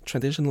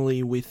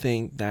Traditionally, we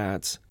think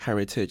that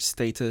heritage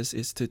status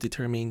is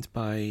determined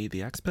by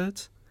the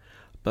experts,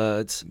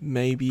 but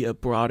maybe a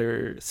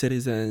broader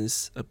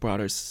stakeholders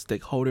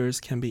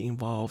can be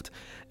involved,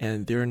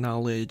 and their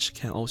knowledge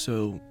can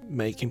also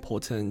make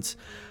important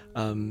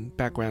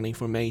background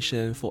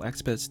information for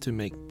experts to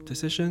make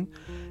decision.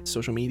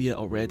 Social media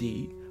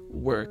already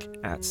work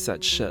at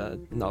such a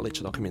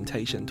knowledge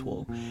documentation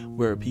tool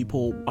where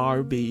people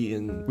are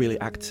being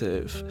really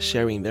active,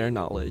 sharing their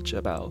knowledge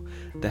about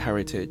the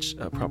heritage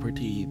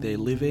property they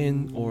live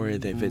in or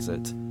they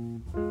visit.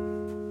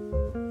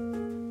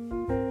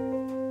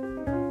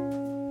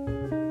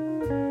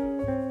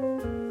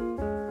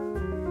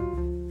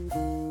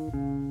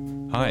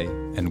 Hi,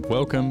 and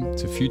welcome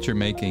to Future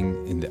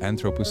Making in the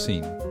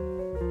Anthropocene.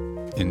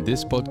 In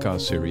this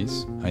podcast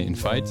series, I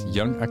invite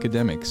young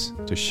academics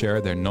to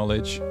share their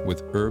knowledge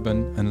with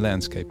urban and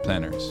landscape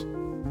planners.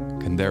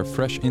 Can their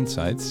fresh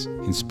insights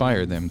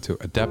inspire them to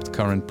adapt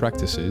current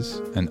practices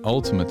and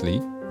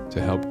ultimately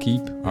to help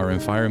keep our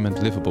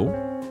environment livable?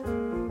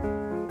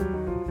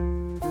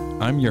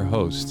 I'm your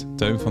host,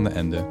 Teun van den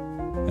Ende,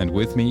 and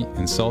with me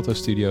in Salto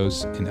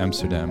Studios in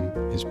Amsterdam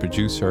is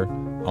producer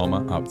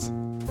Alma Abt.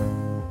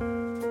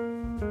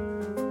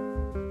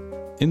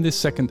 In this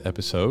second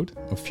episode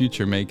of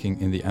Future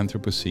Making in the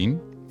Anthropocene,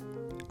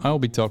 I'll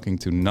be talking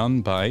to Nan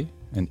Bai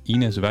and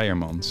Ines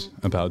Weijermans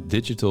about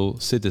digital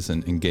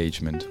citizen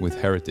engagement with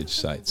heritage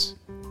sites.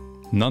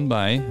 Nan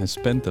Bai has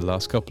spent the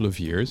last couple of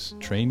years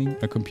training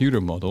a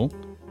computer model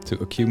to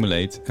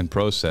accumulate and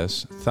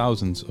process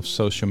thousands of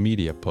social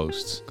media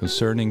posts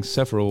concerning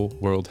several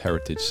World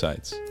Heritage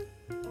sites.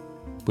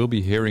 We'll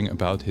be hearing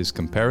about his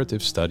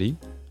comparative study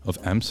of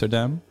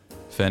Amsterdam,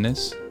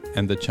 Venice,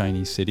 and the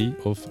Chinese city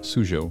of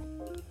Suzhou.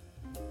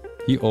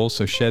 He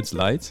also sheds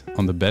light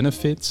on the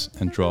benefits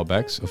and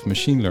drawbacks of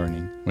machine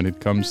learning when it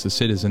comes to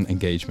citizen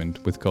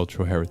engagement with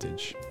cultural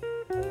heritage.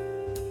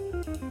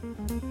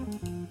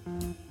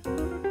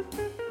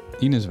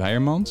 Ines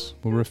Weijermans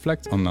will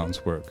reflect on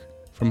Nan's work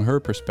from her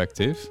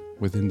perspective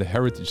within the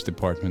Heritage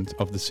Department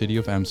of the City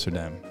of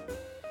Amsterdam.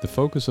 The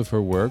focus of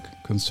her work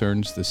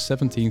concerns the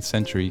 17th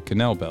century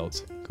canal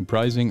belt,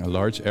 comprising a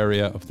large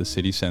area of the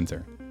city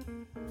centre.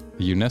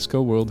 The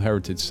UNESCO World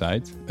Heritage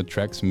Site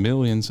attracts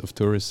millions of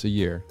tourists a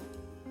year.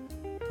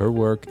 Her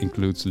work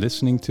includes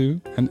listening to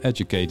and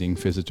educating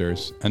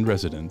visitors and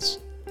residents,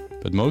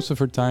 but most of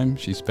her time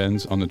she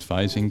spends on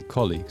advising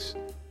colleagues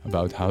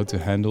about how to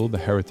handle the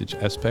heritage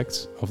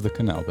aspects of the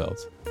canal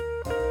belt.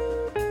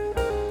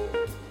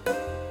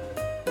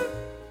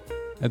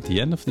 At the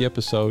end of the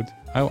episode,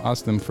 I'll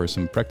ask them for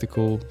some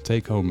practical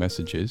take-home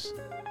messages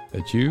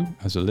that you,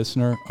 as a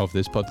listener of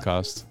this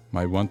podcast,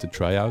 might want to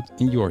try out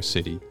in your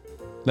city.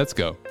 Let's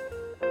go!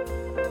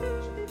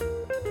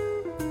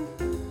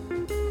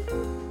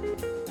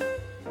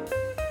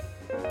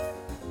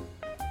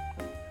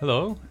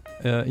 Hello,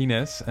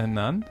 Ines and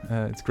Nan.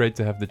 It's great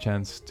to have the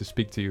chance to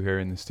speak to you here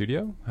in the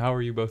studio. How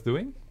are you both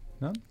doing,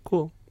 Nan?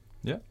 Cool.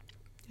 Yeah?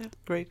 Yeah,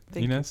 great.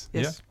 Thank Ines?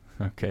 you. Yes.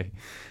 Yeah? Okay.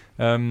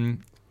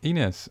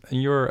 Ines, in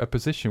your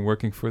position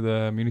working for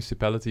the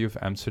municipality of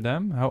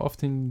Amsterdam, how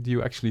often do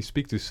you actually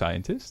speak to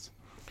scientists?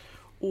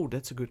 Oh,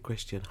 that's a good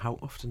question. How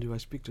often do I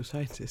speak to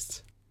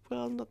scientists?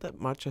 Well, not that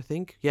much, I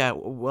think. Yeah,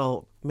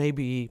 well,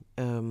 maybe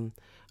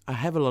I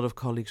have a lot of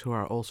colleagues who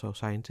are also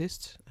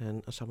scientists,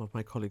 and some of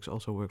my colleagues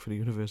also work for the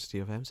University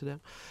of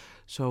Amsterdam.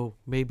 So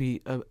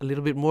maybe a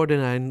little bit more than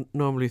I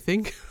normally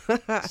think.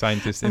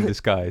 Scientist in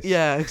disguise.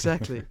 Yeah,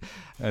 exactly.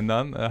 And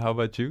Nan, how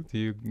about you? Do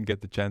you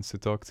get the chance to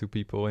talk to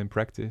people in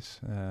practice,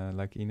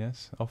 like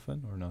Ines,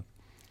 often or not?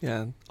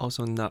 Yeah,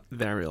 also not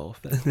very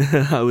often,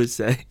 I would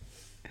say.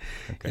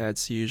 Okay. Yeah,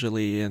 it's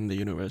usually in the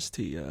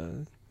university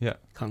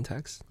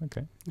context.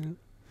 Okay. Yeah.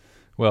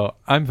 Well,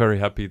 I'm very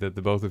happy that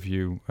the both of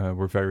you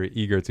were very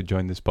eager to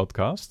join this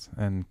podcast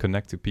and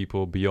connect to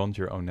people beyond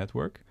your own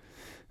network.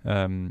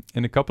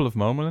 In a couple of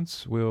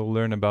moments, we'll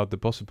learn about the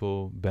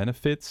possible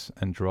benefits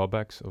and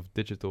drawbacks of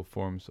digital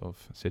forms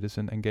of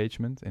citizen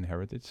engagement in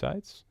heritage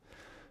sites.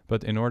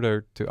 But in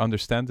order to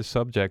understand the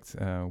subject,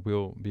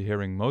 we'll be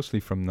hearing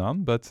mostly from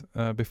Nan. But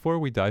before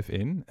we dive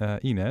in,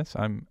 Ines,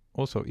 I'm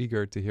also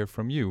eager to hear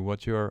from you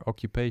what your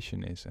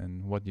occupation is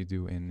and what you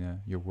do in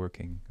your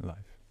working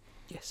life.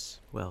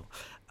 Yes, well,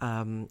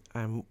 I'm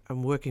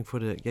working for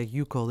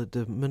you call it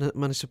the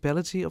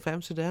municipality of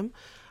Amsterdam.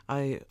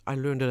 I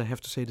learned that I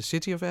have to say the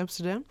city of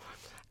Amsterdam,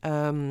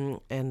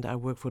 and I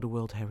work for the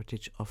World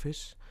Heritage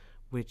Office,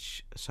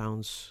 which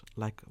sounds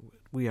like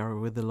we are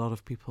with a lot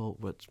of people,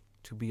 but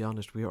to be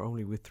honest, we are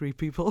only with 3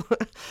 people.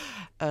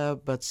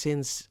 But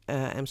since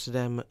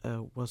Amsterdam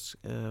was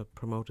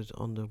promoted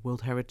on the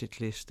World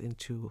Heritage List in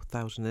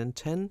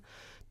 2010,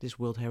 this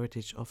World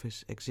Heritage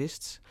Office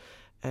exists.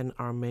 And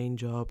our main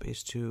job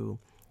is to,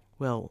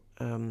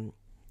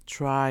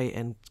 try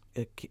and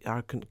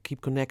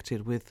keep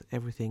connected with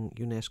everything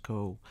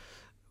UNESCO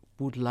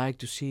would like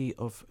to see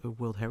of a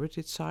World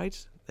Heritage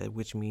Site,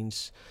 which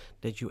means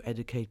that you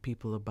educate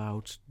people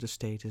about the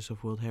status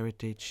of World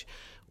Heritage,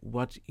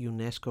 what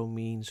UNESCO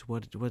means,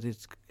 what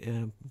it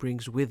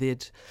brings with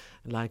it,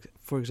 like,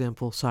 for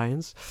example,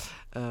 science,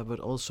 but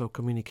also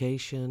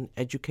communication,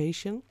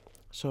 education.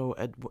 So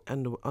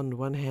on the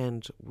one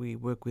hand, we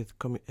work with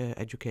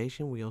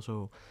education. We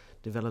also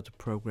developed a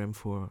program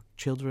for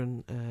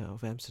children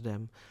of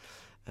Amsterdam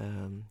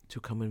to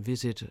come and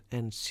visit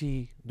and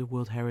see the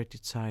World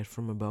Heritage Site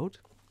from a boat.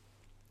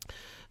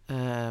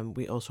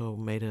 We also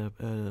made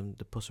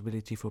the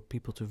possibility for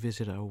people to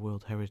visit our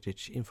World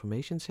Heritage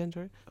Information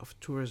Center.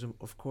 Tourism,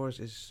 of course,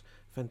 is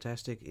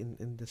fantastic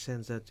in the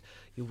sense that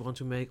you want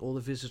to make all the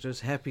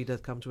visitors happy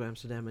that come to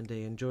Amsterdam and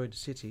they enjoy the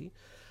city.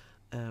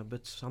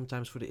 But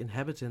sometimes for the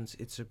inhabitants,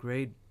 it's a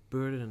great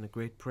burden and a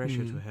great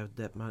pressure to have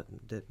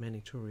that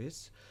many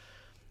tourists.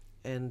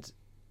 And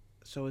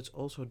so it's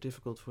also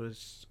difficult for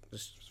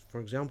for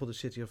example, the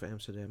city of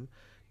Amsterdam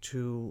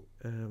to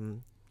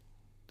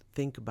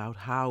think about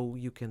how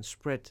you can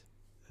spread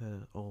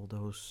all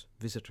those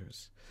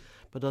visitors.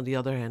 But on the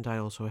other hand, I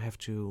also have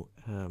to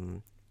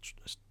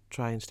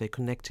try and stay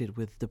connected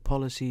with the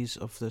policies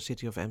of the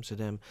city of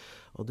Amsterdam,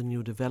 all the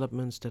new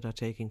developments that are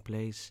taking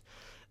place.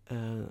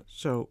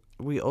 So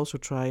we also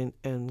try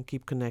and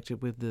keep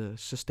connected with the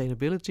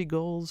sustainability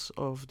goals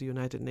of the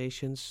United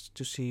Nations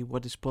to see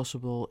what is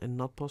possible and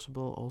not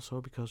possible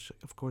also, because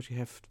of course you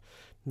have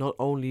not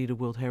only the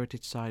World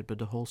Heritage Site, but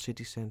the whole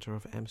city center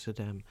of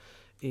Amsterdam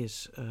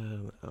is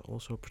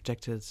also a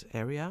protected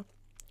area.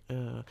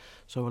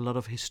 So a lot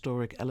of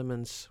historic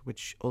elements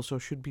which also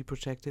should be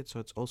protected. So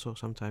it's also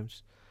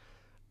sometimes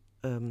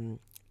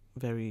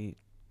very,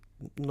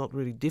 not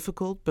really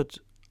difficult, but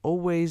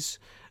always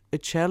a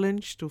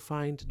challenge to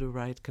find the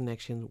right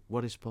connection,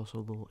 what is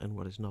possible and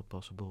what is not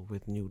possible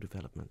with new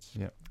developments.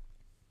 Yeah.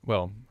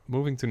 Well,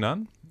 moving to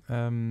Nan,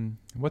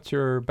 what's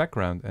your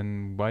background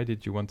and why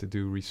did you want to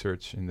do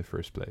research in the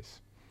first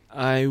place?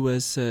 I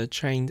was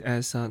trained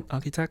as an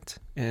architect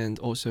and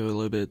also a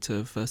little bit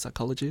of a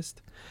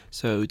psychologist.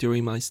 So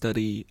during my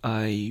study,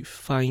 I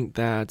find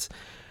that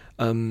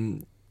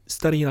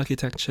studying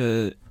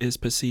architecture is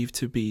perceived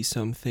to be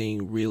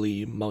something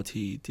really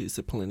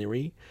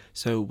multidisciplinary.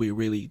 So we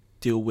really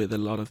deal with a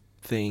lot of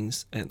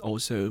things and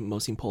also,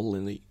 most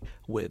importantly,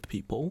 with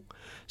people.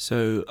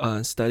 So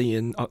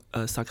studying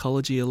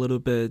psychology a little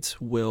bit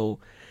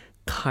will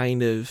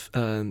kind of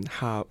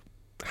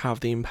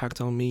have the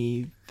impact on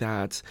me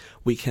that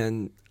we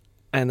can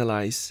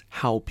analyze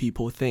how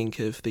people think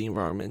of the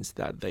environments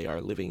that they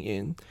are living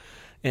in.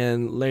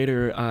 And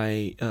later,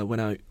 when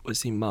I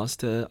was in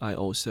master, I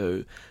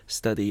also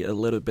studied a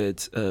little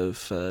bit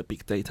of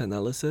big data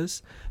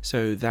analysis.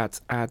 So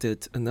that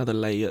added another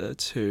layer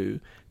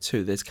to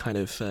this kind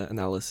of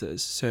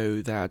analysis,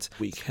 so that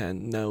we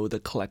can know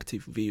the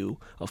collective view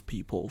of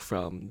people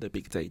from the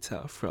big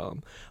data,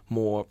 from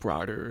more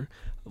broader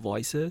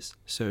voices,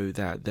 so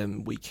that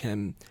then we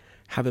can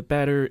have a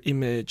better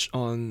image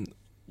on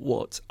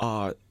what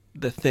are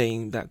the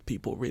things that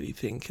people really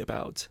think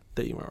about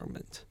the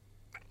environment.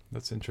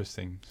 That's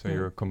interesting. So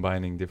you're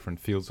combining different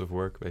fields of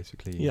work,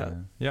 basically.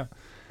 Yeah.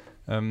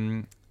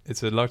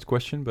 It's a large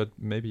question, but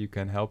maybe you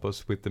can help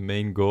us with the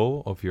main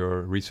goal of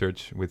your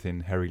research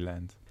within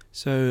Heriland.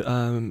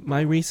 So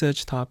my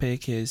research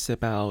topic is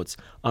about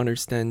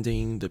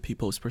understanding the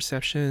people's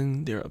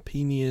perception, their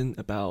opinion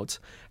about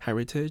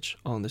heritage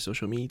on the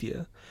social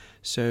media.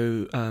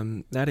 So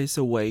that is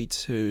a way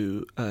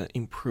to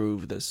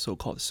improve the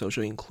so-called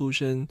social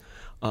inclusion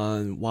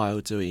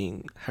while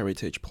doing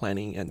heritage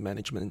planning and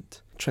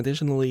management.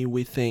 Traditionally,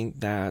 we think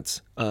that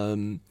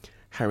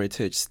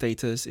heritage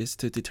status is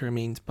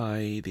determined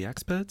by the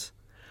experts,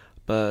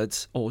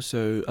 but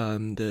also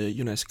the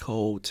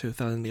UNESCO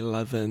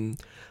 2011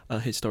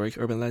 Historic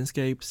Urban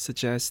Landscape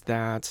suggests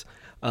that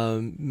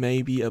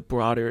maybe a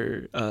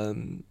broader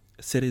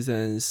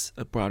citizens,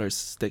 broader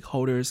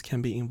stakeholders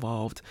can be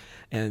involved,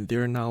 and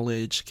their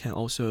knowledge can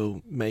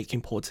also make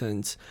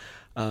important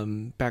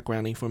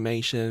background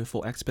information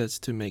for experts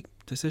to make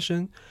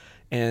decisions.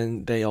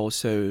 And they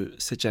also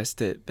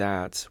suggested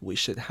that we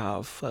should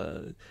have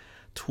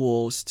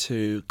tools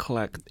to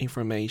collect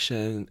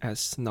information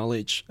as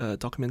knowledge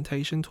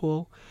documentation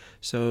tool.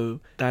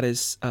 So that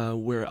is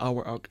where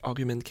our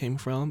argument came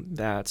from,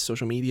 that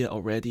social media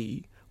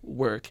already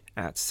work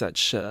at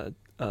such a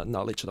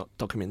knowledge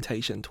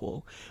documentation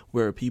tool,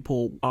 where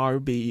people are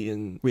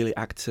being really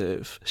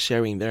active,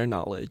 sharing their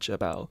knowledge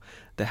about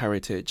the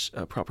heritage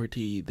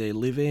property they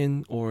live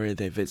in or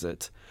they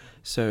visit.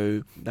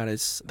 So that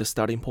is the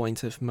starting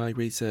point of my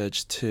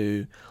research,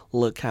 to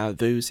look at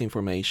those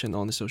information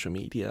on the social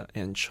media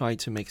and try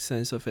to make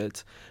sense of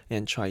it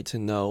and try to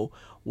know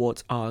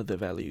what are the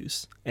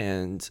values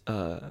and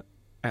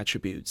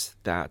attributes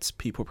that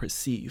people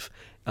perceive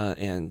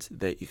and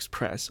they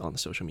express on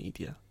social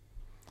media.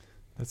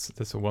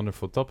 That's a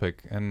wonderful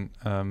topic. And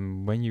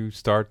when you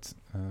start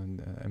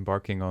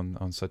embarking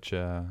on such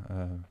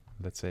a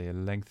let's say, a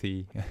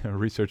lengthy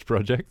research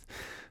project,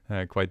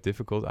 quite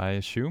difficult, I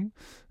assume.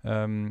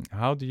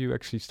 How do you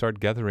actually start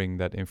gathering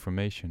that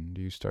information?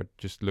 Do you start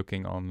just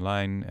looking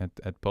online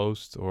at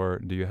posts, or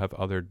do you have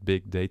other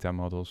big data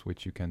models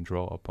which you can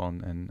draw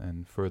upon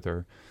and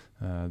further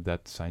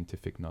that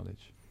scientific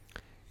knowledge?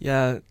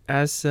 Yeah,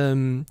 as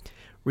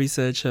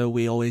researcher,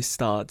 we always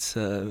start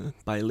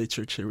by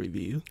literature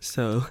review.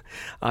 So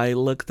I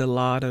looked a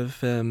lot of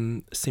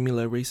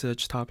similar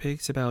research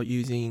topics about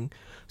using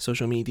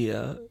social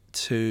media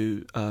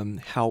to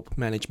help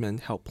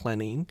management, help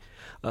planning.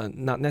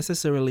 Not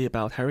necessarily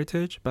about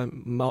heritage, but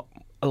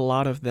a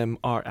lot of them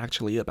are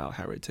actually about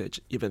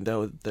heritage, even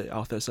though the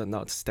authors are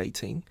not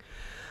stating.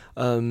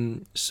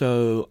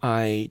 So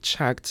I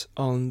checked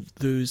on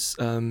those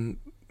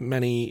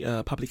many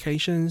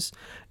publications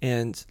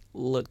and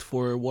looked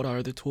for what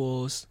are the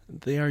tools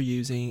they are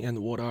using and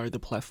what are the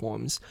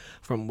platforms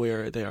from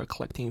where they are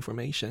collecting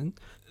information.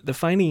 The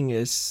finding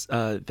is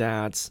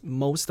that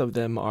most of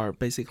them are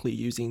basically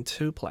using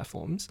two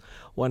platforms.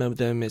 One of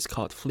them is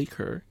called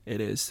Flickr.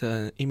 It is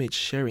an image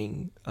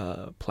sharing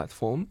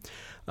platform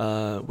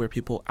where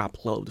people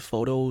upload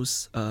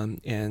photos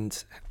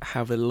and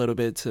have a little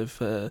bit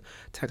of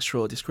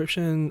textual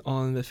description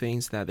on the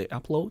things that they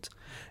upload.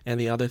 And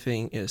the other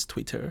thing is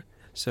Twitter.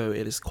 So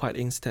it is quite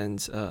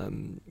instant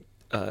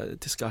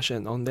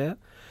discussion on there.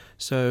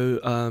 So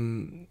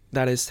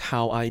that is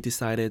how I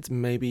decided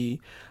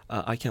maybe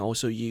I can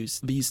also use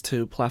these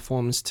two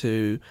platforms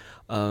to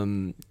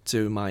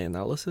do my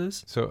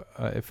analysis. So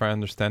if I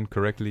understand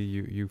correctly,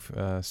 you've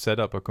set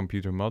up a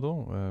computer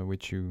model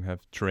which you have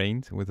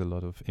trained with a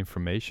lot of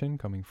information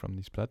coming from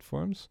these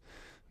platforms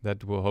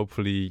that will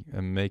hopefully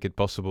make it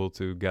possible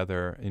to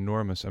gather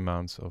enormous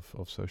amounts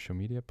of social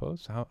media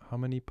posts. How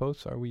many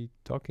posts are we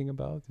talking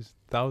about? Is it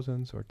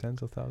thousands or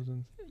tens of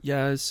thousands?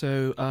 Yeah,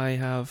 so I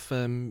have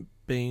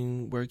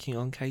been working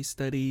on case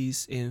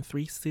studies in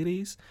 3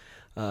 cities.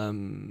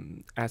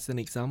 As an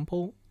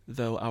example,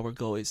 though our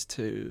goal is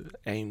to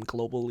aim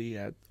globally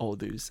at all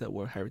those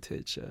World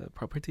Heritage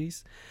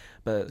properties.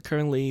 But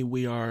currently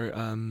we are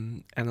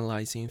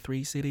analyzing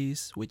 3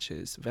 cities, which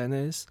is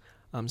Venice,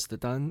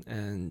 Amsterdam,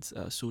 and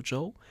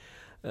Suzhou.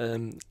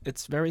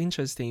 It's very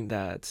interesting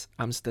that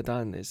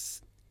Amsterdam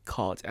is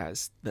called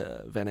as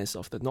the Venice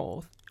of the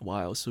North,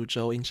 while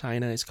Suzhou in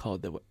China is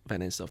called the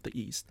Venice of the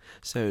East.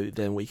 So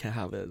then we can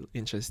have an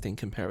interesting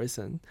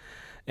comparison.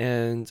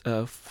 And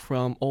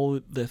from all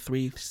the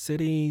 3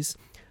 cities,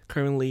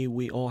 currently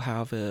we all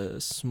have a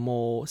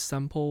small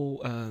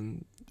sample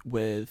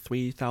with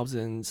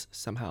 3,000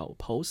 somehow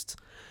posts.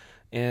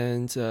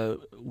 And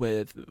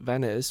with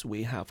Venice,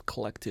 we have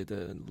collected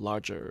a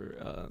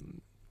larger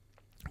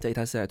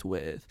data set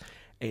with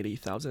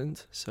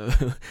 80,000. So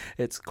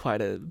it's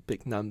quite a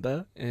big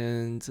number.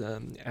 And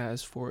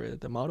as for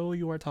the model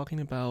you are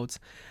talking about,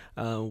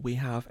 we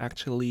have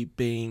actually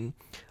been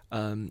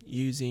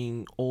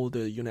using all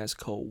the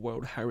UNESCO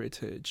World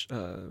Heritage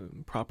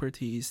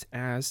properties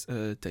as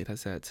a data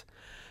set.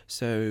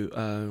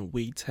 So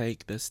we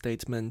take the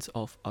statement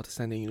of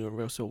outstanding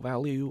universal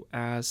value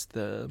as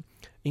the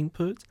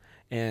input,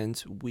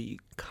 and we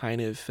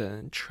kind of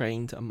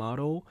trained a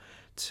model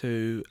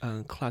to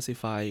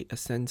classify a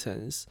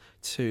sentence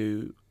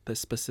to the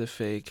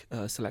specific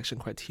selection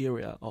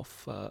criteria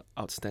of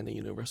outstanding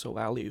universal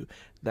value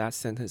that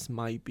sentence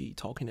might be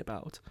talking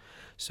about.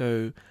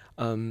 So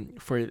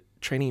for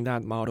training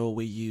that model,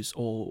 we use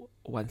all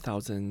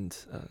 1,000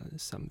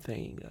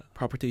 something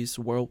properties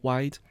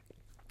worldwide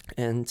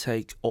and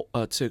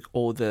took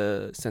all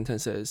the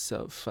sentences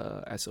of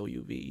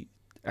SOUV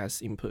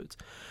as input.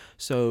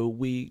 So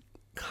we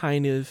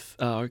kind of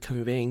are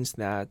convinced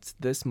that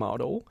this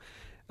model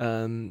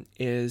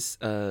is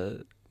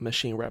a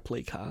machine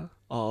replica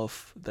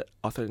of the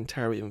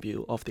authoritarian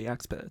view of the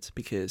experts,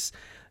 because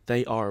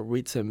they are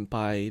written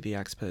by the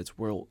experts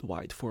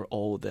worldwide for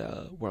all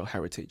the World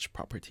Heritage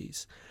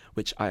properties,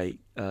 which I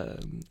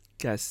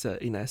guess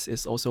Ines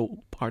is also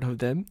part of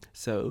them.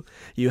 So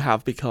you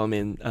have become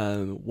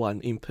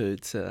one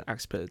input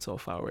expert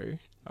of our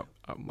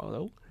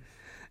model.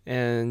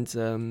 And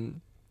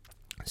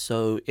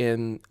so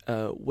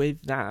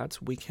with that,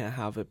 we can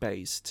have a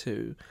base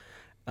to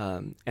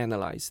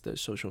analyze the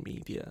social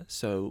media.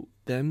 So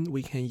then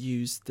we can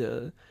use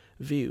the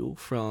view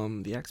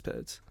from the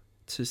experts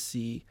to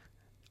see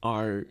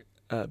are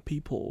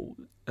people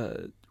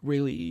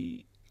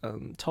really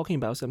talking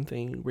about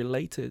something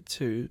related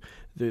to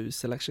the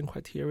selection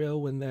criteria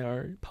when they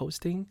are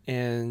posting.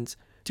 And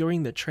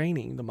during the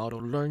training, the model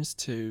learns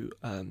to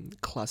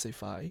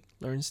classify,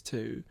 learns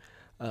to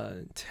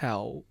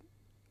tell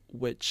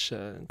which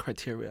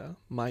criteria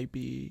might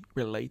be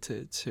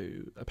related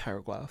to a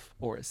paragraph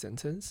or a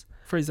sentence.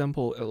 For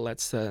example,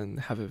 let's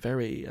have a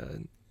very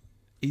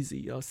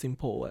easy or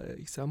simple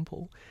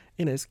example.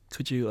 Ines,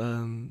 could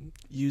you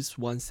use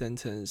one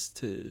sentence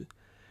to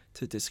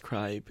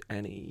describe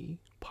any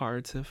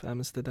part of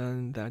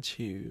Amsterdam that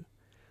you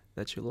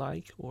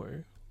like?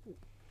 Or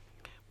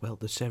well,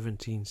 the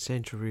 17th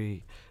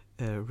century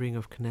Ring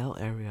of Canal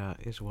area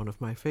is one of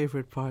my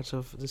favorite parts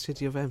of the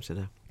city of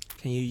Amsterdam.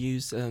 Can you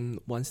use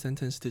one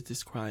sentence to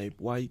describe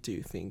why do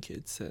you think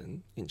it's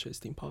an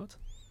interesting part?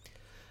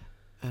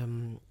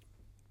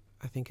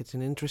 I think it's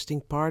an interesting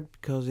part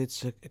because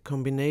it's a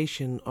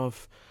combination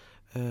of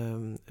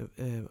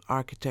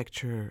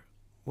architecture,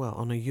 well,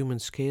 on a human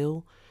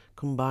scale,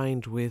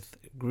 combined with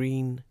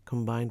green,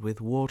 combined with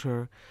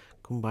water,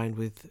 combined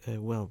with,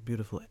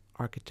 beautiful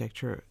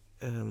architecture.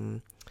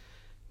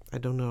 I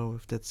don't know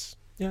if that's...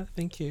 Yeah,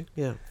 thank you.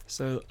 Yeah.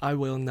 So I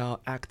will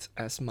now act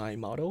as my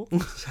model.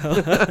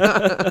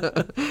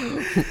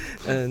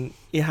 And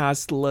it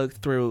has to look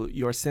through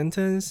your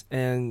sentence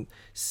and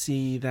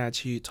see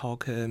that you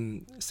talk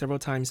several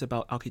times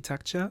about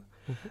architecture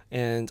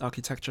and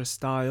architecture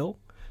style.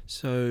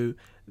 So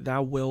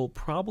that will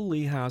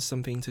probably have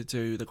something to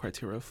do with the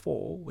criteria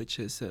 4, which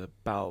is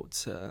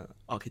about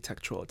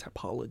architectural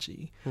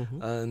typology.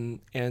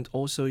 And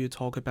also you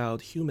talk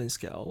about human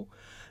scale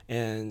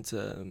and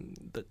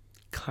the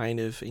kind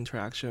of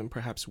interaction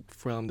perhaps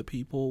from the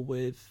people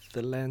with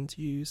the land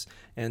use,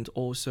 and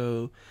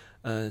also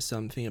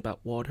something about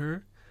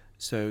water.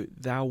 So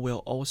that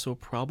will also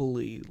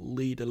probably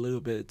lead a little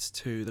bit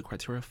to the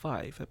criteria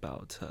 5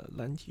 about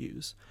land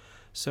use.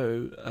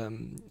 So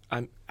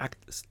I'm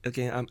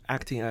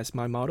acting as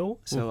my model.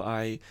 So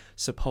I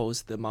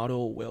suppose the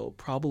model will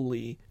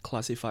probably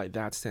classify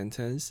that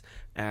sentence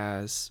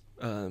as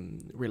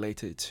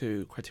related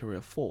to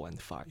criteria 4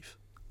 and 5.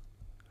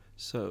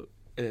 So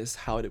is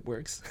how it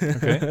works.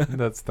 Okay,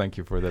 thank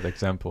you for that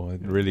example.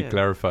 It really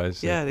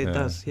clarifies. Yeah, it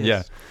does. Yes.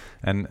 Yeah,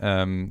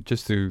 and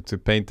just to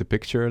paint the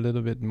picture a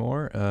little bit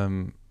more,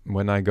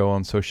 when I go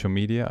on social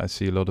media, I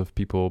see a lot of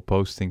people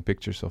posting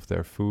pictures of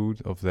their food,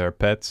 of their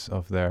pets,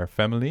 of their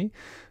family.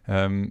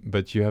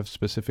 But you have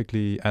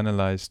specifically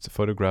analyzed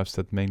photographs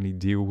that mainly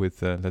deal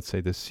with, let's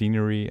say, the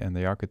scenery and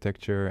the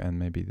architecture, and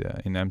maybe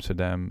in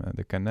Amsterdam,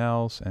 the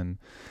canals and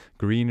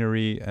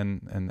greenery,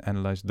 and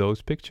analyze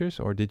those pictures?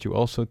 Or did you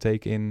also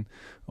take in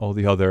all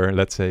the other,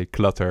 let's say,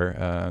 clutter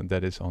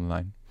that is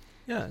online?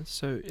 Yeah,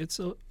 so it's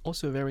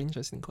also a very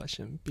interesting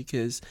question,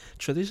 because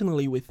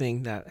traditionally we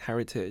think that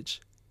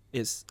heritage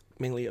is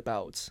mainly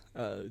about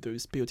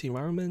those built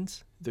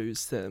environments,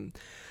 those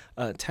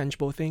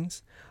tangible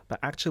things. But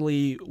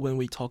actually, when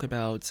we talk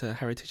about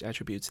heritage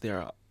attributes, there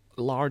are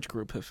a large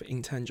group of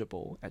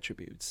intangible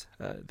attributes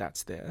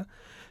that's there.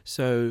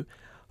 So,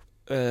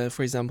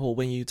 for example,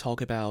 when you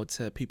talk about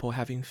people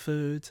having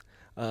food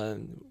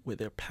with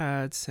their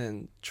pets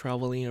and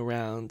traveling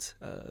around,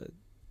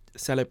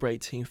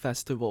 celebrating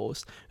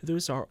festivals,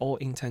 those are all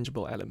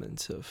intangible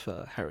elements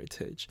of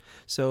heritage.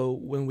 So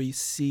when we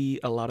see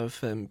a lot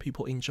of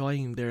people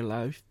enjoying their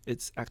life,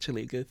 it's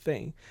actually a good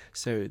thing.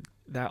 So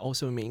that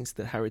also means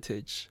the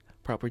heritage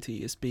property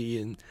is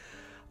being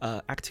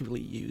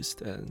actively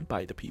used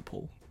by the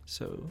people.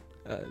 So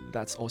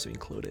that's also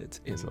included.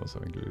 It's also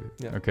included.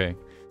 Yeah. Okay.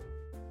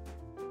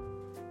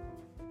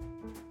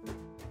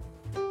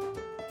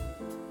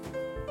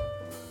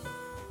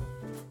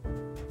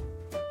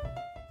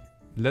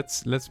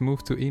 Let's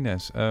move to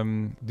Ines.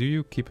 Do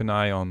you keep an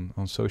eye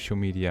on social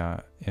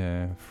media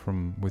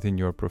from within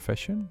your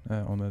profession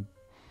on a,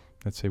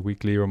 let's say,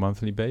 weekly or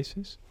monthly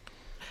basis?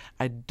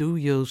 I do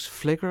use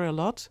Flickr a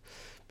lot,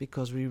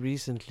 because we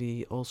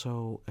recently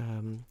also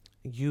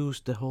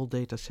used the whole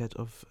data set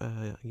of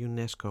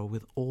UNESCO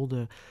with all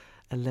the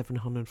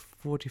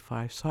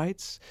 1145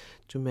 sites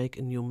to make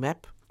a new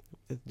map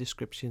with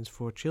descriptions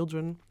for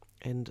children.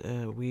 And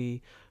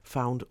we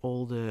found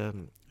all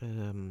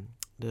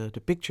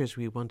the pictures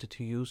we wanted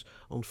to use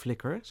on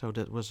Flickr, so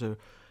that was a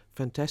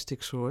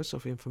fantastic source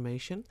of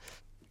information.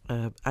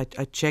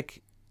 I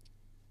check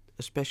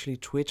especially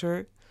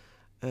Twitter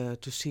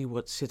to see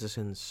what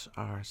citizens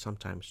are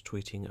sometimes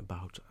tweeting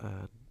about.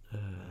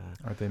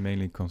 Are they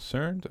mainly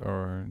concerned,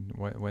 or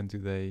when do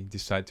they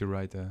decide to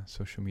write a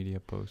social media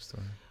post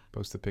or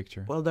post a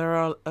picture? Well, there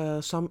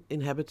are some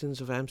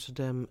inhabitants of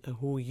Amsterdam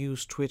who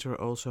use Twitter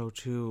also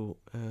to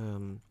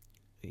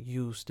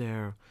use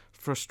their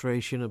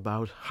frustration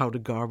about how the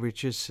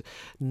garbage is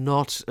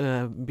not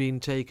being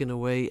taken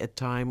away at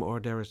time, or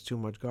there is too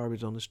much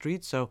garbage on the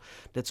street. So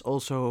that's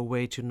also a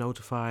way to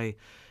notify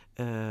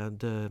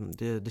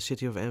the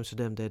city of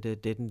Amsterdam that they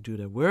didn't do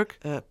their work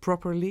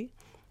properly.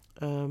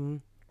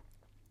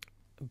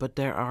 But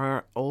there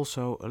are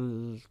also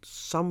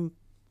some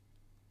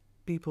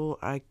people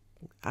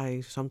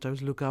I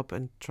sometimes look up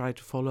and try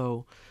to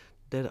follow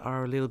that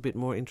are a little bit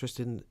more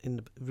interested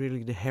in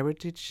really the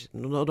heritage,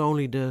 not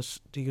only the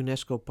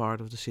UNESCO part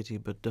of the city,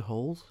 but the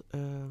whole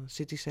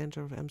city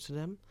center of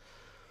Amsterdam.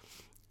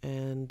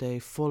 And they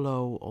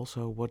follow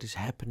also what is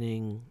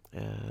happening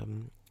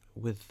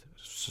with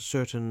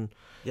certain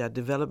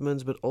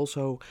developments, but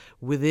also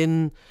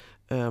within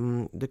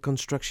the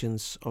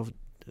constructions of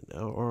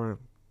or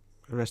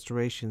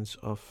restorations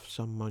of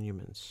some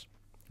monuments.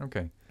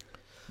 Okay.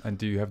 And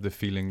do you have the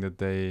feeling that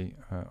they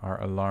are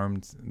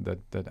alarmed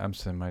that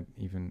Amsterdam might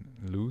even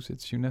lose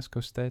its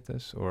UNESCO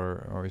status,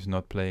 or is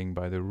not playing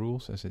by the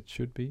rules as it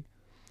should be?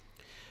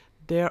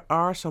 There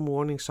are some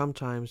warnings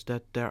sometimes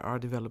that there are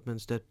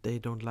developments that they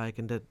don't like,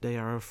 and that they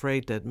are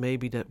afraid that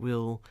maybe that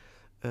will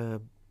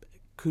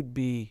could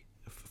be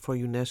for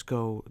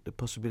UNESCO the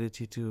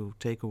possibility to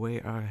take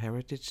away our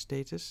heritage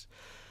status,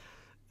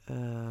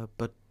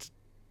 but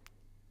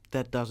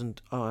that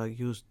doesn't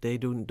use. They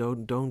don't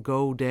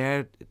go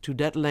there to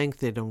that length.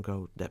 They don't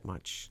go that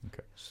much.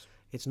 Okay.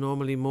 It's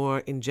normally more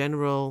in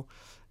general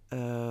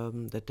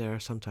that they're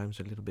sometimes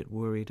a little bit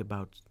worried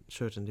about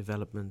certain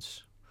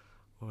developments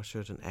or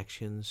certain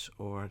actions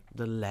or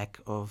the lack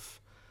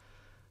of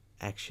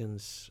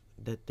actions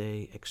that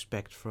they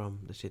expect from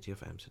the city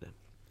of Amsterdam.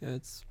 Yeah,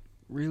 it's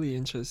really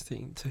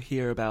interesting to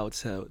hear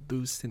about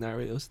those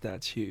scenarios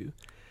that you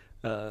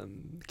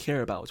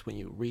care about when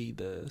you read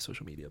the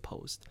social media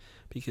post,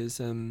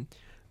 because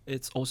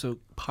it's also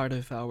part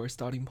of our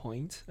starting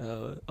point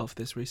of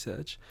this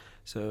research.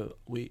 So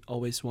we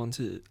always want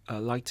to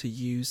like to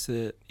use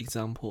the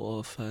example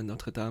of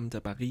Notre Dame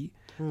de Paris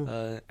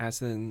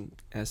as an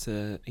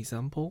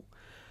example.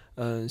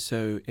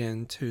 So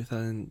in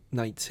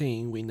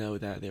 2019, we know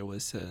that there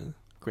was a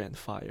grand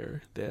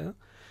fire there.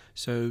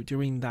 So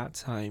during that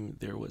time,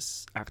 there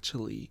was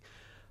actually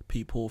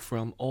people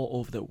from all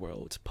over the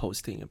world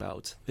posting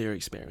about their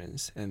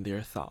experience and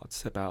their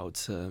thoughts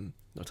about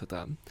Notre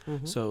Dame.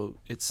 Mm-hmm. So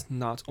it's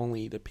not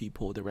only the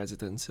people, the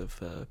residents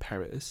of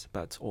Paris,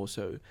 but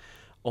also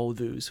all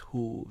those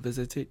who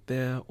visited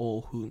there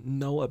or who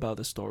know about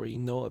the story,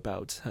 know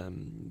about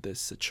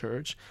this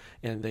church,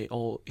 and they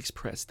all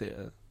express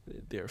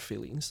their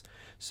feelings.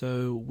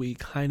 So we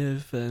kind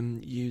of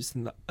use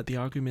the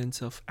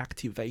argument of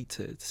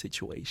activated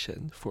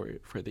situation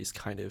for this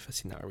kind of a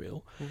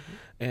scenario.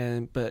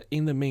 Mm-hmm. But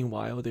in the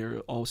meanwhile, there are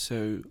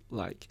also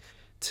like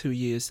 2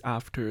 years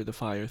after the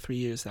fire, 3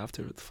 years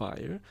after the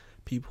fire,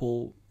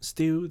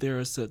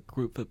 there's a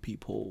group of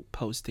people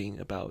posting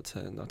about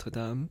Notre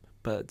Dame,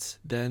 but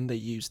then they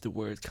use the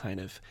word kind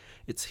of,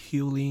 it's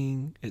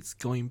healing, it's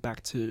going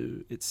back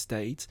to its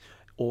state,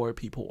 or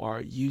people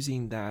are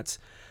using that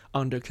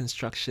under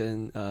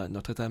construction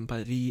Notre Dame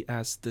Paris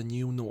as the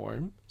new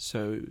norm.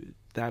 So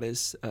that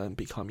is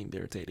becoming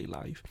their daily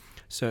life.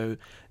 So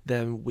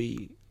then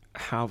we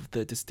have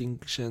the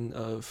distinction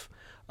of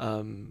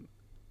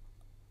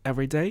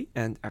everyday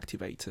and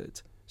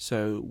activated.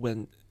 So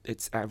when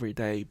it's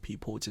everyday,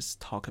 people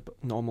just talk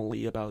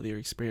normally about their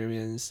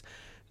experience,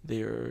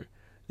 their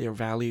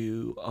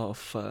value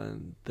of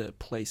the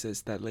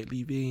places that they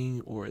live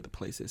in or the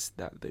places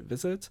that they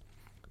visit.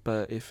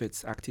 But if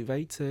it's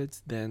activated,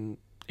 then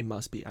it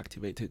must be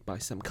activated by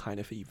some kind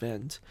of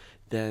event.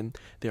 Then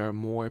there are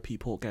more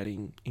people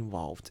getting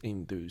involved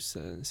in those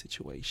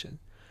situations.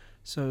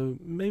 So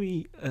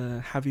maybe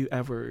have you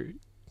ever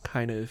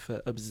kind of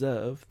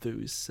observed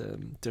those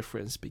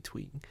difference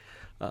between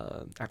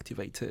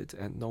activated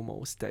and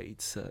normal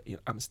states in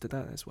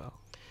Amsterdam as well?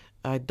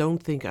 I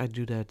don't think I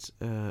do that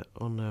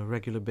on a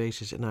regular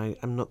basis, and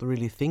I'm not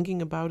really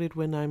thinking about it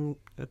when I'm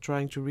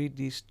trying to read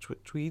these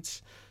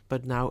tweets.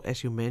 But now,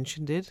 as you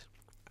mentioned it,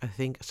 I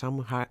think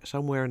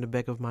somewhere in the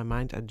back of my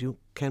mind,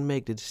 can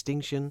make the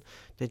distinction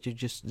that you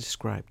just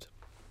described.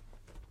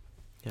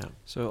 Yeah.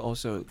 So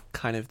also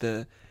kind of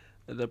the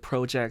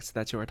projects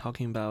that you are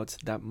talking about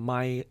that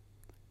might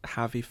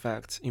have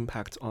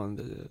impact on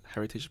the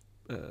heritage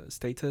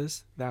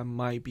status, that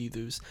might be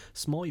those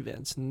small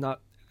events,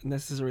 not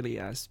necessarily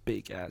as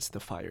big as the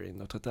fire in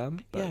Notre Dame,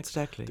 but yeah,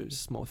 exactly. Those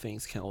small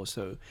things can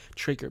also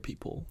trigger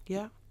people.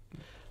 Yeah.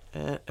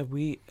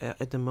 We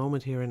at the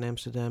moment here in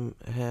Amsterdam,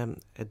 and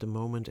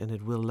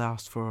it will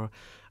last for,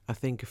 I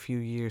think, a few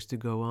years to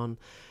go on,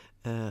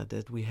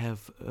 that we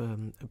have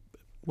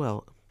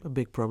a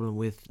big problem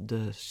with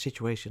the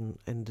situation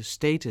and the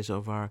status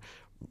of our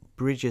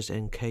bridges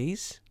and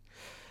quays.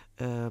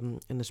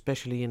 And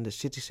especially in the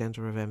city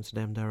center of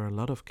Amsterdam, there are a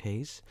lot of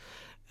quays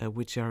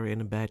which are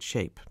in a bad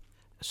shape.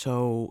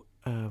 So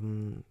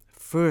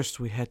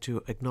first we had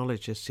to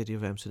acknowledge as City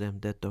of Amsterdam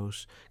that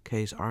those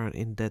quays aren't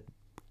in that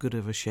good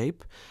of a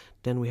shape.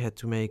 Then we had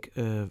to make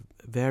a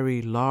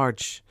very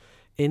large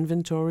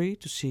inventory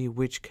to see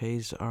which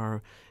quays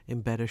are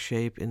in better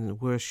shape, in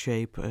worse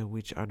shape,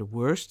 which are the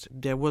worst.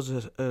 There was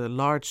a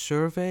large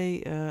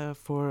survey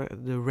for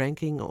the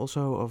ranking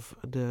also of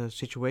the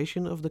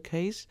situation of the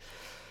quays.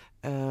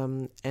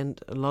 And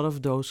a lot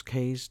of those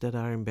quays that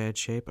are in bad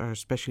shape are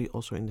especially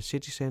also in the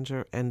city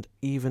center and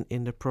even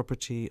in the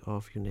property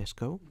of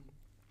UNESCO.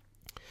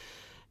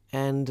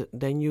 And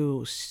then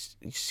you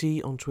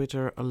see on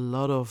Twitter a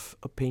lot of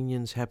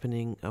opinions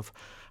happening of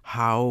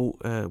how,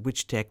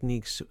 which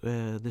techniques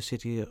the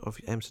city of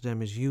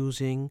Amsterdam is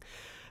using,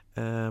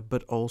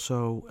 but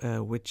also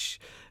which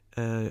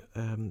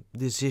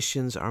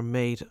decisions are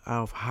made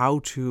of how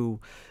to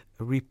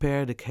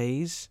repair the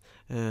quays.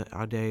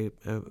 Are they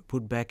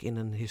put back in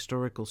an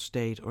historical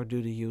state, or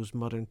do they use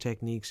modern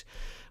techniques,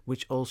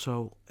 which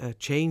also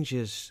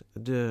changes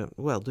the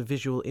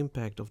visual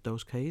impact of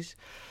those quays?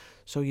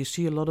 So you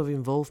see a lot of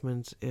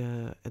involvement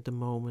at the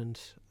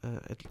moment,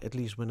 at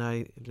least when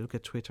I look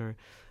at Twitter,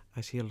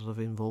 I see a lot of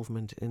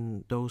involvement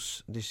in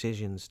those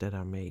decisions that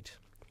are made.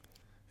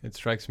 It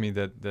strikes me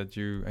that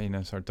you,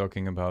 Ines, are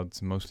talking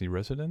about mostly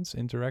residents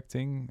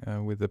interacting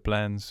with the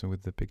plans,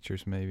 with the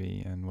pictures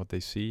maybe, and what they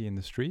see in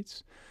the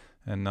streets.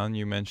 And Nan,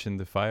 you mentioned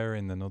the fire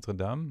in the Notre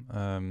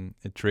Dame.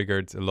 It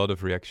triggered a lot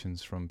of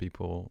reactions from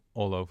people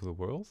all over the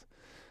world.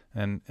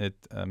 And it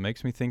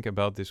makes me think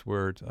about this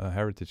word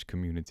heritage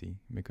community,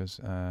 because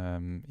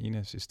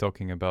Ines is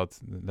talking about,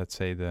 let's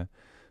say, the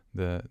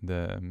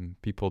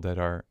people that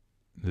are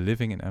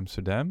living in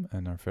Amsterdam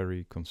and are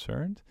very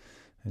concerned.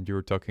 And you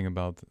were talking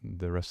about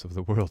the rest of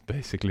the world,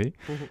 basically.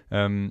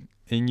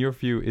 In your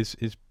view,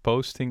 is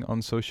posting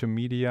on social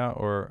media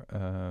or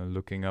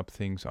looking up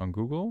things on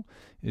Google,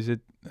 is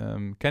it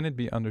can it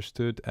be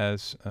understood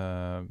as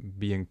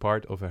being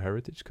part of a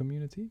heritage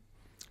community?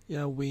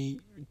 Yeah, we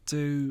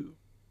do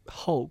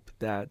hope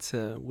that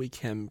we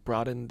can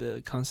broaden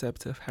the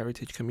concept of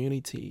heritage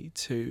community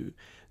to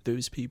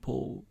those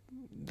people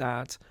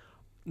that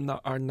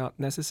are not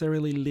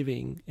necessarily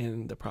living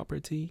in the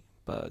property,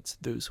 but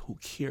those who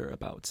care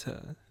about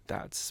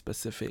that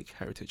specific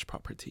heritage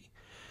property.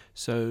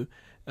 So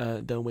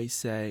then we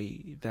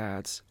say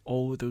that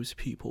all those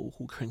people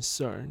who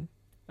concern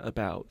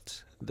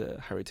about the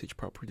heritage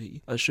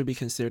property should be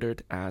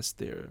considered as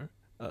the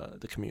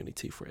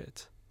community for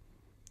it.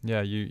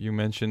 Yeah, you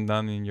mentioned,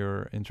 Dan, in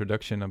your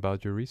introduction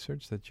about your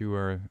research that you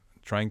are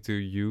trying to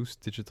use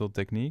digital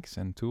techniques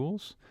and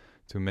tools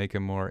to make a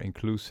more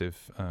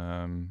inclusive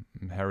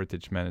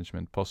heritage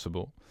management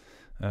possible.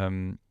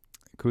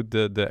 Could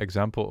the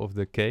example of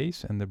the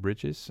quays and the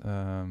bridges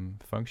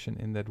function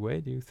in that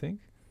way, do you think?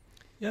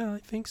 Yeah, I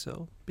think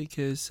so,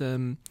 because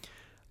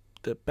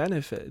the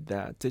benefit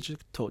that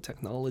digital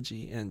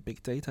technology and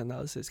big data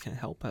analysis can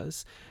help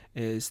us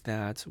is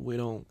that we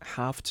don't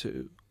have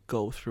to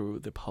go through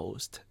the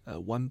post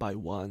one by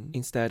one.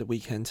 Instead, we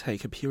can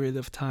take a period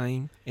of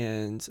time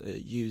and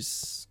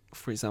use,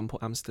 for example,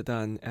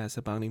 Amsterdam as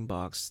a bounding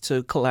box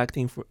to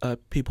collecting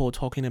people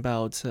talking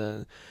about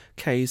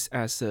case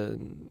as a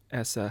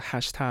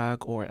hashtag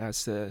or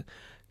as a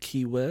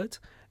keyword.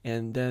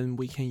 And then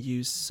we can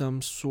use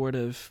some sort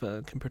of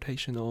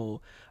computational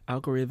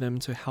algorithm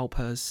to help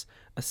us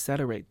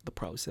accelerate the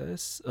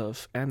process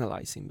of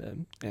analyzing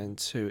them and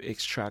to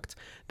extract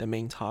the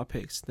main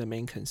topics, the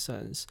main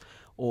concerns,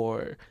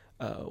 or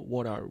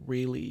what are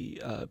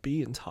really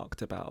being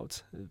talked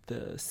about,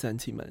 the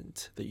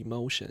sentiment, the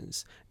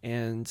emotions,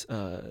 and,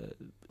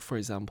 for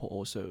example,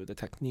 also the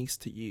techniques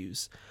to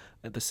use,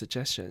 the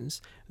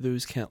suggestions.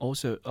 Those can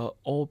also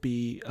all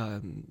be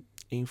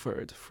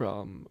inferred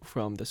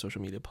from the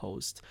social media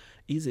post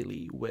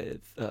easily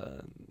with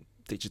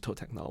digital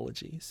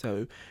technology.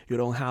 So you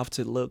don't have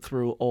to look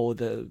through all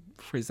the,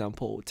 for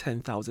example,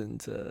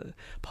 10,000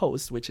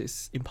 posts, which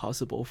is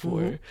impossible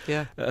for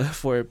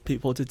for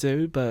people to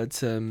do.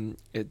 But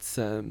it's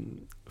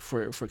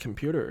for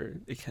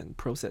computer, it can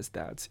process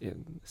that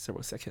in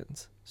several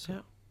seconds. So.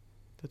 Yeah,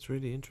 that's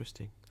really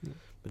interesting. Yeah.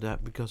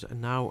 But because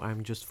now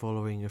I'm just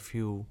following a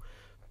few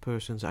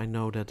persons I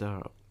know that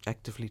are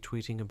actively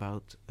tweeting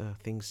about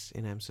things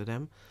in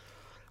Amsterdam.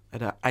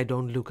 And I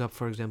don't look up,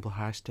 for example,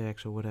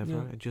 hashtags or whatever.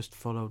 Yeah. I just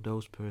follow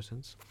those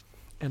persons.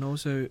 And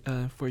also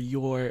for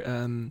your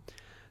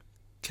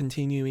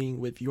continuing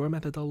with your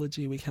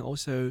methodology, we can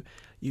also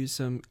use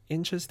some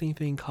interesting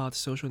thing called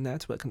social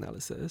network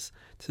analysis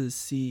to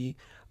see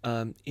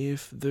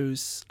if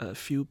those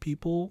few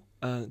people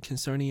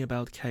concerning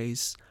about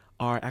case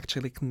are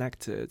actually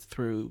connected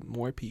through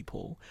more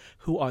people.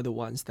 Who are the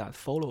ones that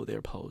follow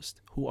their post?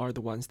 Who are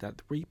the ones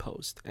that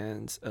repost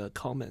and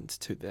comment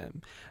to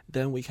them?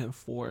 Then we can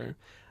form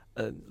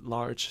a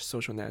large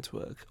social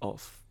network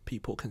of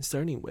people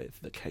concerning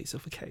with the case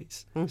of a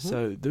case. Mm-hmm.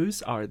 So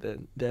those are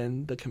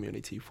then the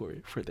community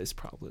for this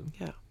problem.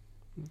 Yeah,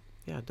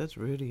 yeah, that's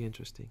really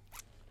interesting.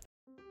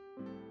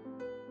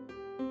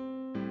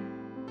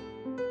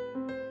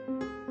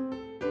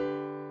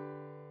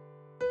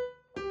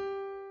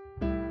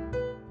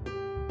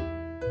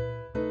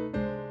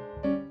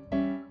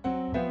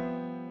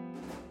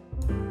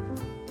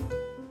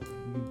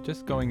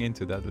 Just going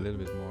into that a little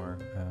bit more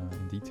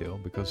in detail,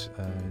 because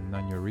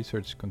Nan, your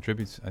research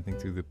contributes, I think,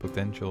 to the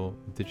potential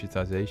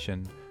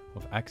digitization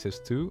of access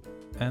to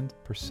and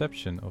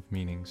perception of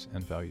meanings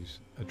and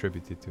values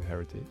attributed to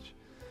heritage.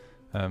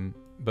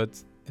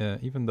 But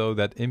even though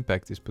that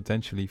impact is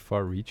potentially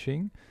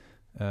far-reaching,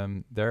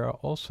 there are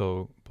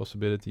also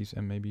possibilities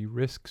and maybe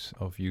risks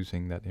of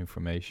using that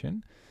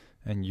information.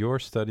 And your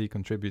study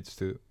contributes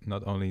to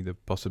not only the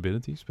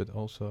possibilities, but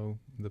also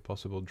the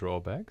possible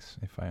drawbacks,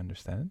 if I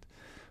understand.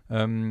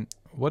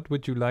 What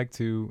would you like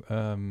to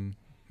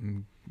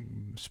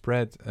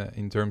spread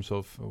in terms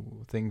of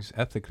things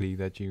ethically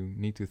that you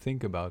need to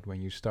think about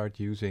when you start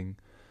using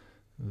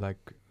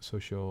like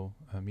social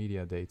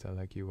media data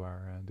like you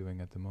are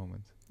doing at the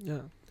moment?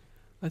 Yeah,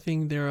 I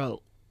think there are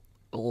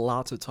a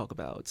lot to talk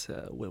about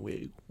when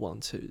we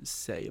want to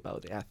say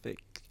about the ethic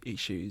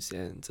issues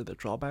and the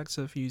drawbacks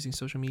of using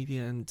social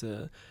media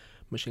and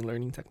machine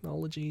learning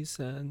technologies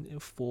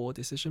and for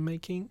decision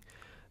making.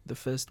 The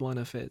first one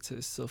of it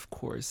is, of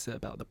course,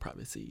 about the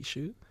privacy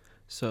issue.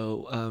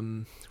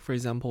 So, for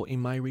example,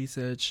 in my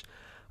research,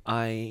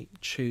 I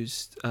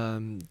choose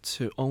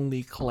to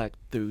only collect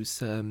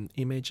those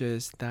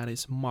images that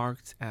is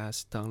marked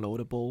as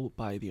downloadable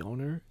by the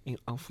owner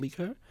on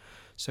Flickr.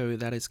 So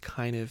that is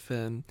kind of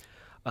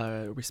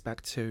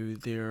respect to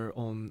their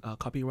own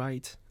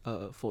copyright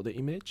for the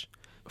image.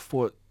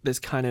 For this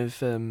kind of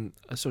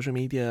social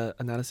media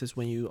analysis,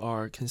 when you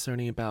are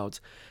concerning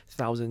about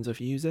thousands of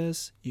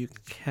users, you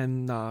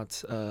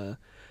cannot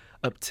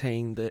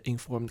obtain the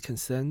informed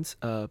consent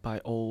by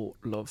all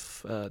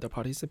of the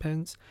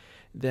participants.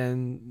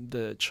 Then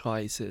the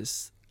choice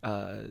is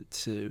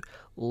to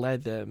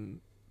let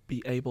them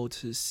be able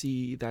to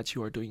see that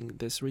you are doing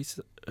this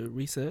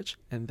research,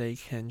 and they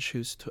can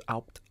choose to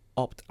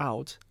opt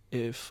out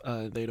if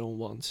they don't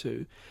want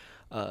to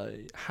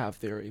have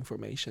their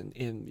information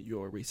in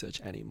your research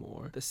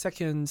anymore. The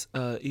second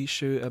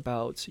issue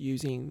about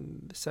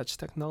using such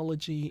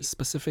technology,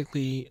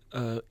 specifically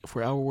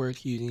for our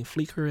work using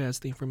Flickr as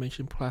the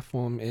information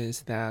platform,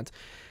 is that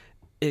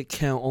it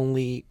can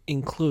only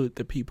include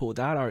the people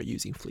that are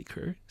using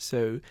Flickr.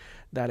 So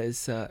that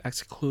is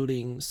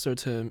excluding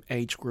certain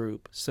age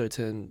group,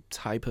 certain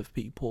type of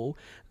people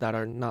that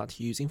are not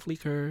using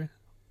Flickr.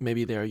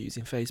 Maybe they are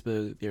using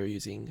Facebook, they're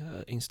using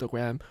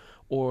Instagram,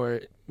 or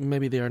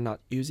maybe they are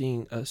not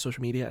using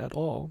social media at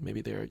all.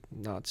 Maybe they're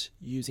not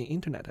using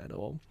internet at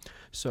all.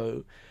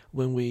 So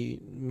when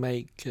we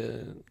make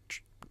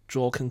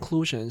draw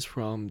conclusions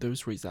from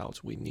those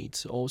results, we need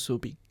to also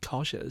be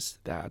cautious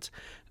that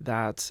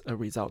a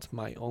result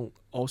might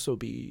also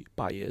be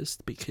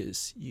biased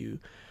because you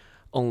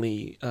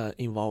only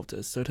involved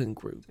a certain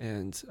group.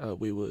 And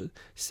we would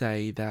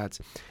say that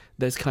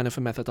this kind of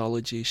a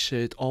methodology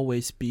should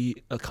always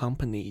be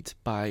accompanied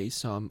by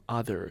some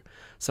other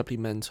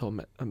supplemental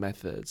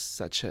methods,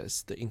 such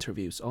as the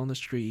interviews on the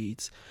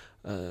streets,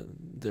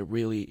 the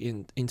really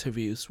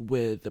interviews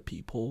with the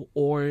people,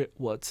 or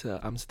what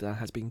Amsterdam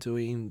has been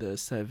doing, the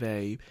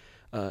survey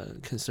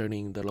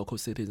concerning the local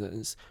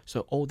citizens.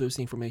 So all those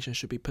information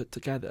should be put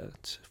together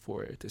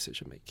for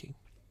decision making.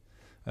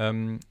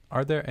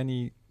 Are there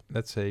any,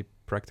 let's say,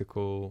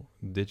 practical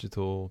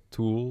digital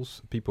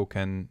tools people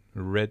can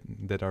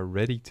that are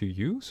ready to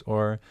use,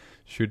 or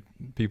should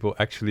people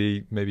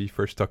actually maybe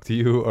first talk to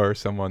you or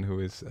someone who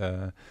is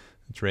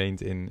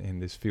trained in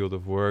this field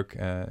of work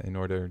in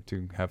order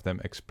to have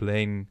them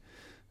explain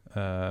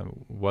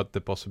what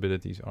the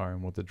possibilities are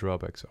and what the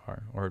drawbacks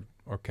are, or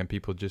can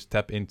people just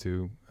tap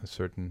into a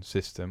certain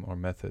system or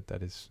method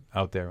that is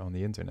out there on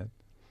the internet?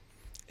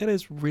 It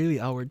is really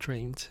our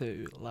dream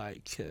to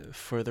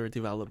further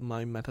develop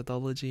my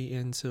methodology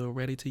into a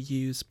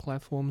ready-to-use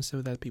platform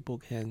so that people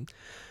can,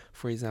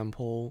 for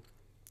example,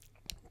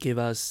 give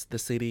us the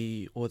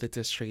city or the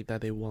district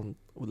that they would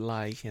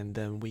like, and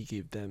then we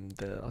give them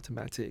the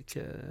automatic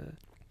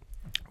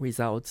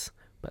results.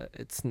 But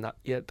it's not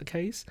yet the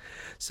case.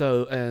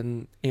 So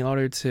in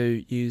order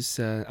to use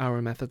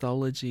our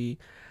methodology,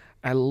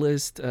 at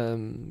least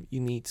you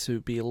need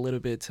to be a little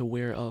bit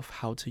aware of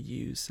how to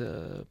use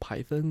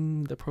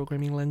Python, the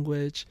programming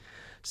language.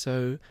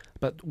 So,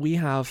 but we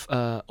have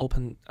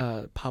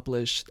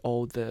published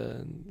all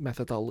the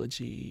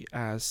methodology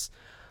as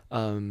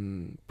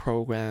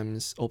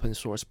programs, open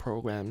source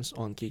programs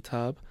on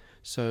GitHub.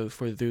 So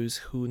for those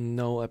who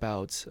know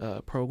about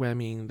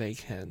programming, they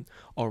can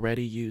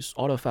already use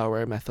all of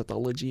our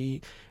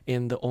methodology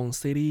in their own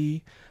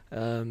city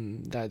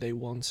that they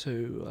want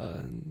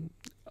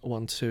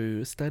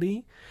to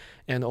study.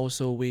 And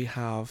also we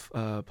have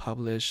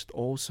published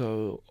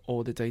also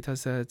all the data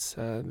sets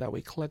that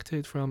we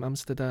collected from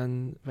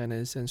Amsterdam,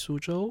 Venice, and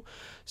Suzhou.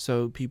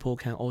 So people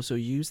can also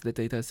use the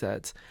data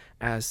sets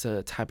as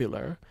a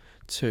tabular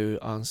to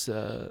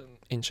answer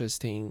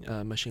interesting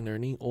machine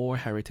learning or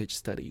heritage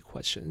study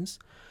questions.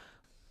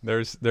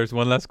 There's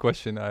one last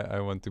question I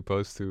want to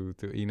pose to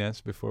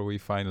Ines before we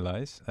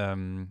finalize.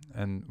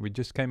 And we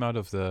just came out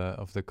of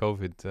the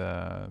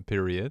COVID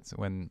period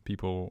when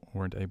people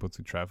weren't able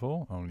to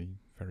travel, only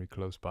very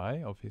close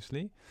by,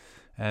 obviously.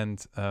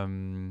 And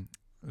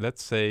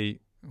let's say,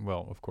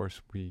 well, of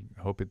course, we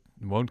hope it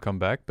won't come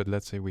back, but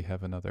let's say we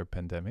have another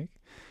pandemic.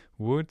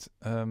 Would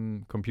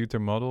computer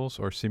models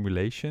or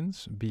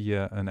simulations be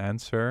an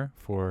answer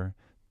for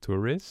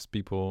tourists,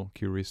 people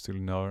curious to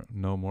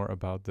know more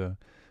about the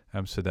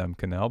Amsterdam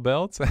Canal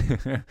Belt,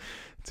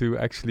 to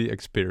actually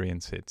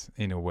experience it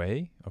in a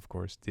way, of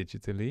course,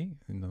 digitally,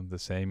 not the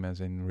same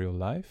as in real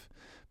life?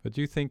 But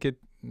do you think it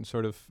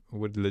sort of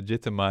would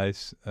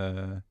legitimize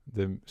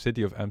the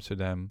city of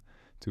Amsterdam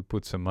to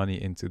put some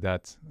money into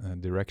that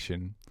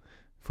direction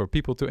for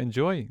people to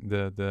enjoy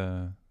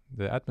the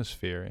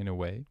atmosphere in a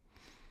way,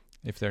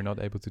 if they're not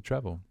able to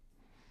travel?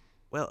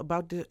 Well,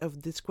 about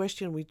this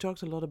question, we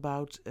talked a lot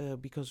about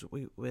because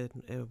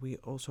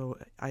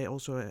I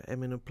also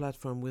am in a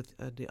platform with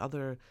the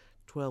other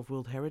 12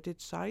 World Heritage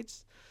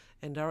sites,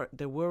 and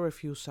there were a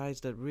few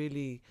sites that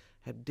really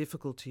had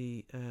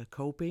difficulty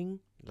coping,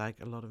 like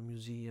a lot of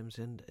museums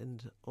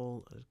and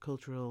all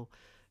cultural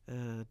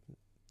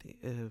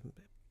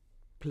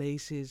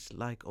places,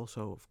 like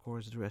also of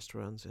course the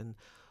restaurants and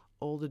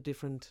all the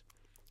different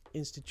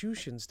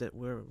institutions that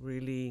were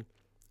really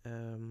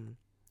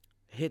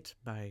hit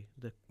by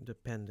the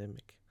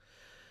pandemic.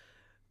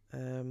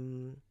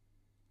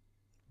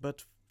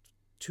 But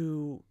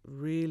to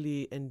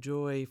really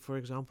enjoy, for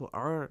example,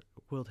 our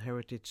World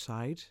Heritage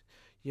Site,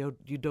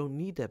 you don't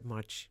need that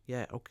much.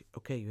 Yeah,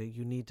 okay,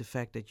 you need the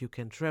fact that you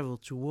can travel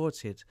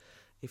towards it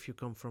if you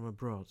come from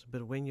abroad.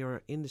 But when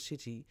you're in the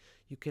city,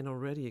 you can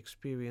already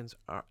experience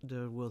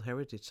the World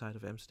Heritage Site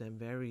of Amsterdam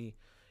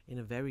in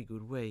a very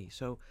good way.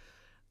 So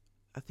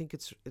I think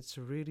it's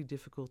a really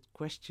difficult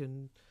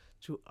question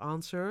to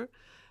answer,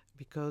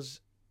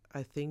 because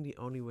I think the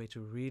only way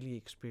to really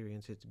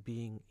experience it,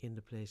 being in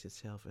the place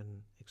itself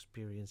and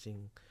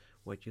experiencing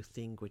what you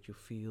think, what you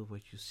feel,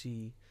 what you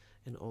see,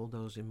 and all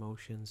those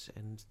emotions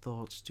and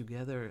thoughts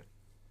together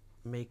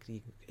make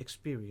the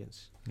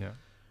experience. Yeah.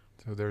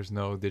 So there's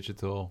no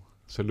digital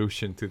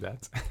solution to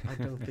that. I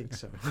don't think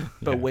so.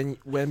 But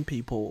when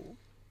people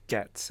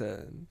get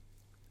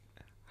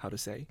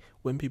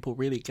when people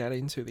really get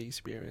into the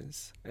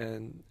experience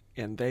and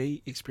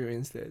they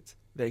experience it,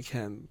 they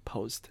can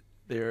post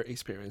their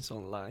experience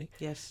online.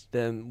 Yes.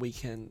 Then we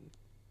can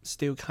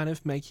still kind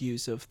of make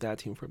use of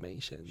that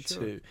information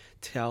to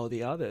tell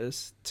the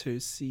others to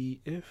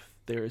see if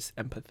there's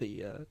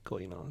empathy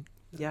going on.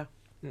 Yeah,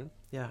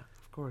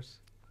 of course.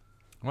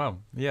 Wow,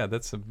 yeah,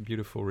 that's a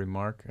beautiful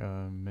remark.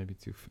 Maybe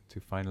to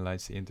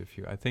finalize the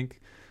interview, I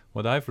think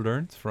what I've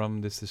learned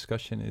from this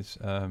discussion is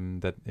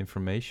that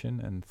information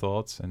and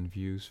thoughts and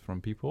views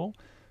from people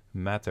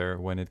matter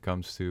when it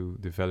comes to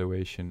the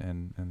valuation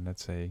and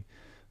let's say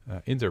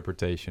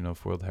interpretation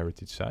of World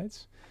Heritage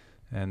Sites,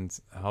 and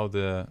how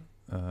the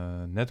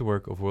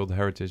network of World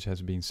Heritage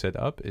has been set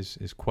up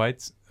is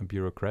quite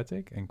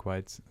bureaucratic and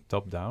quite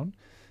top-down.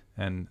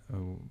 And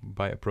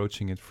by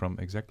approaching it from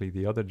exactly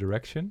the other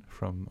direction,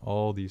 from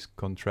all these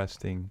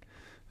contrasting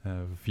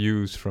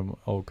views from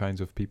all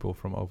kinds of people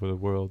from over the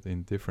world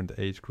in different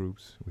age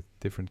groups with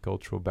different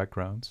cultural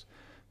backgrounds,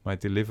 might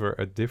deliver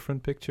a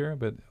different picture,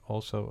 but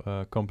also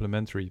a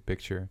complementary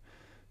picture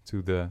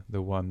to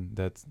the one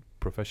that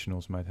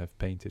professionals might have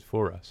painted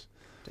for us.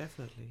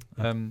 Definitely.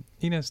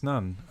 Ines,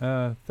 Nan,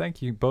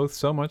 thank you both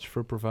so much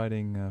for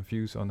providing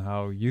views on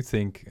how you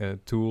think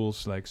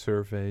tools like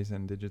surveys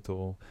and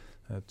digital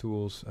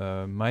tools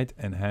might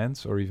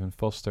enhance or even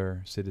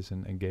foster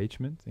citizen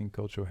engagement in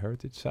cultural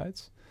heritage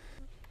sites.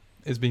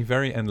 It's been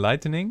very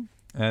enlightening,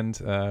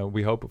 and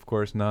we hope, of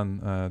course,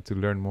 Nan, to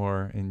learn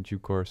more in due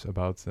course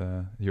about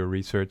your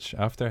research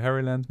after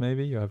Harryland.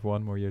 Maybe you have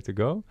 1 more year to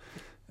go.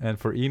 And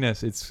for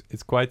Ines,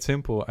 it's quite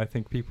simple. I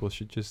think people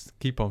should just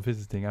keep on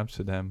visiting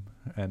Amsterdam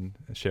and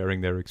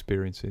sharing their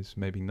experiences.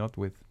 Maybe not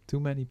with too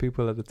many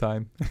people at a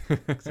time,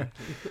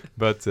 Exactly.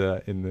 but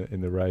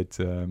in the right,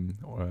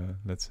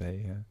 let's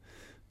say,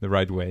 the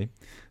right way.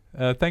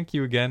 Thank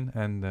you again,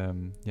 and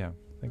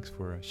thanks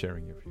for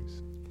sharing your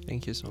views.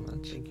 Thank you so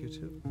much. Thank you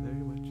too,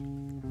 very much.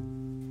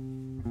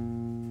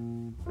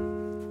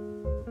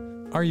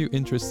 Are you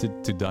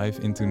interested to dive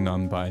into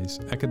Nan Bai's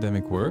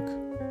academic work,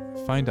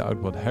 find out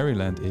what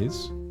Harryland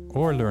is,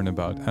 or learn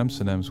about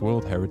Amsterdam's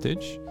World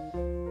Heritage?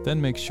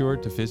 Then make sure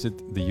to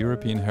visit the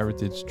European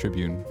Heritage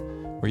Tribune,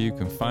 where you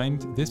can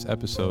find this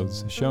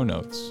episode's show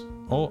notes,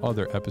 all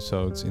other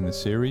episodes in the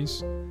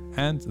series,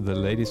 and the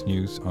latest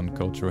news on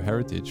cultural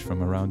heritage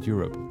from around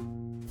Europe.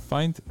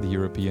 Find the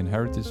European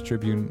Heritage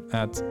Tribune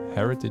at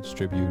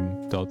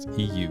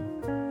heritagetribune.eu.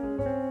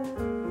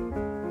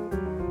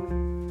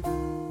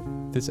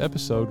 This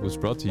episode was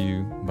brought to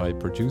you by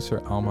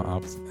producer Alma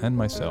Abt and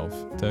myself,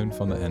 Teun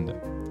van den Ende.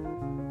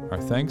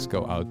 Our thanks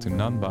go out to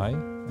Nan Bai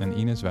and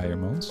Ines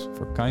Weijermans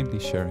for kindly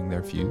sharing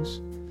their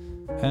views,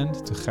 and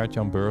to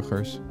Gert-Jan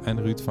Burgers and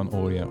Ruud van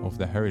Ooyen of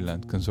the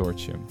Harryland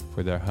Consortium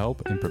for their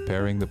help in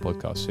preparing the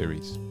podcast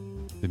series.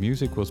 The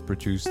music was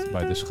produced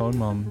by the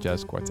Schoonman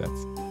Jazz Quartet.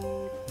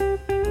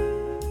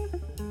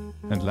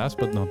 And last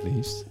but not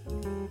least,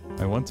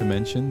 I want to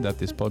mention that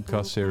this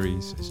podcast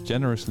series is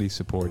generously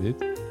supported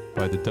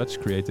by the Dutch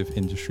Creative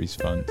Industries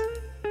Fund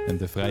and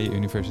the Vrije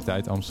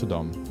Universiteit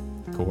Amsterdam,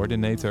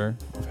 coordinator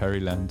of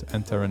Harryland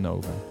and Terra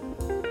Nova.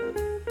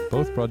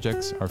 Both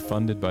projects are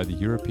funded by the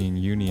European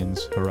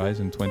Union's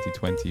Horizon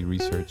 2020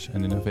 Research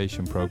and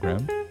Innovation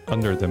Programme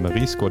under the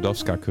Marie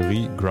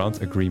Skłodowska-Curie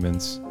Grant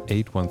Agreements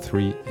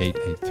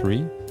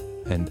 813883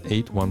 and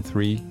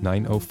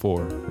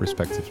 813904,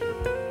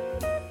 respectively.